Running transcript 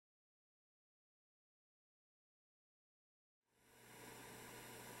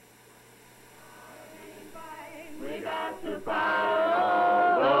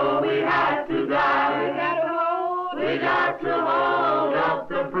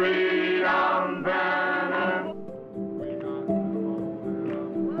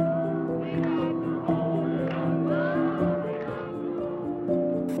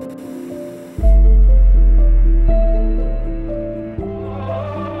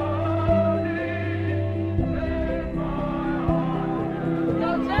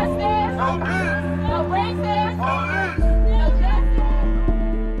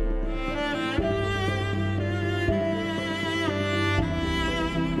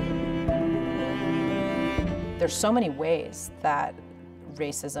There's so many ways that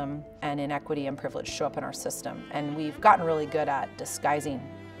racism and inequity and privilege show up in our system, and we've gotten really good at disguising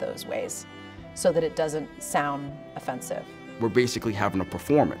those ways so that it doesn't sound offensive. We're basically having a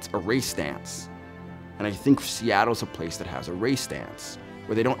performance, a race dance. And I think Seattle's a place that has a race dance,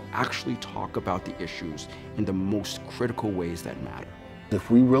 where they don't actually talk about the issues in the most critical ways that matter.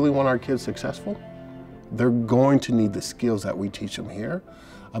 If we really want our kids successful, they're going to need the skills that we teach them here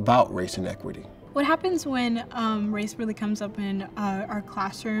about race and equity. What happens when race really comes up in our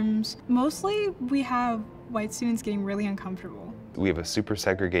classrooms? Mostly we have white students getting really uncomfortable. We have a super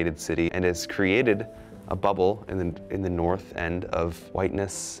segregated city, and it's created a bubble in the north end of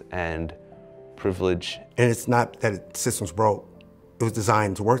whiteness and privilege. And it's not that the system's broke. It was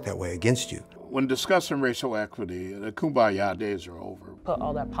designed to work that way against you. When discussing racial equity, the kumbaya days are over. Put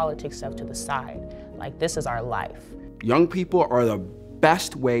all that politics stuff to the side. Like, this is our life. Young people are the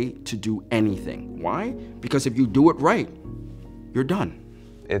best way to do anything. Why? Because if you do it right, you're done.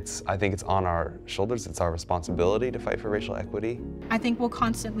 I think it's on our shoulders. It's our responsibility to fight for racial equity. I think we'll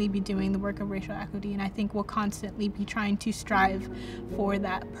constantly be doing the work of racial equity, and I think we'll constantly be trying to strive for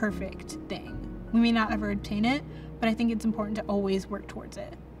that perfect thing. We may not ever attain it, but I think it's important to always work towards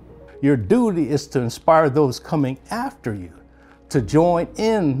it. Your duty is to inspire those coming after you to join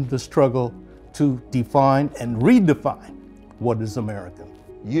in the struggle to define and redefine what is American.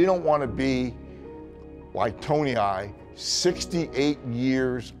 You don't want to be like Tony I, 68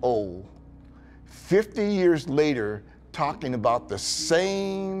 years old, 50 years later, talking about the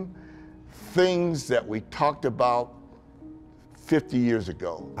same things that we talked about 50 years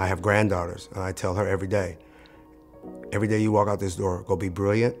ago. I have granddaughters, and I tell her every day you walk out this door, go be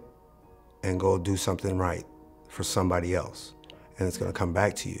brilliant and go do something right for somebody else, and it's going to come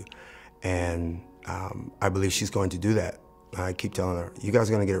back to you. And I believe she's going to do that. I keep telling her, you guys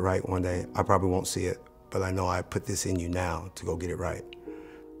are going to get it right one day. I probably won't see it, but I know I put this in you now to go get it right.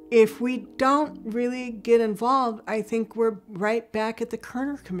 If we don't really get involved, I think we're right back at the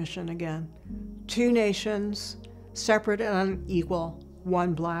Kerner Commission again. 2 nations, separate and unequal,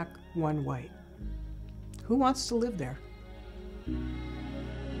 1 black, 1 white. Who wants to live there?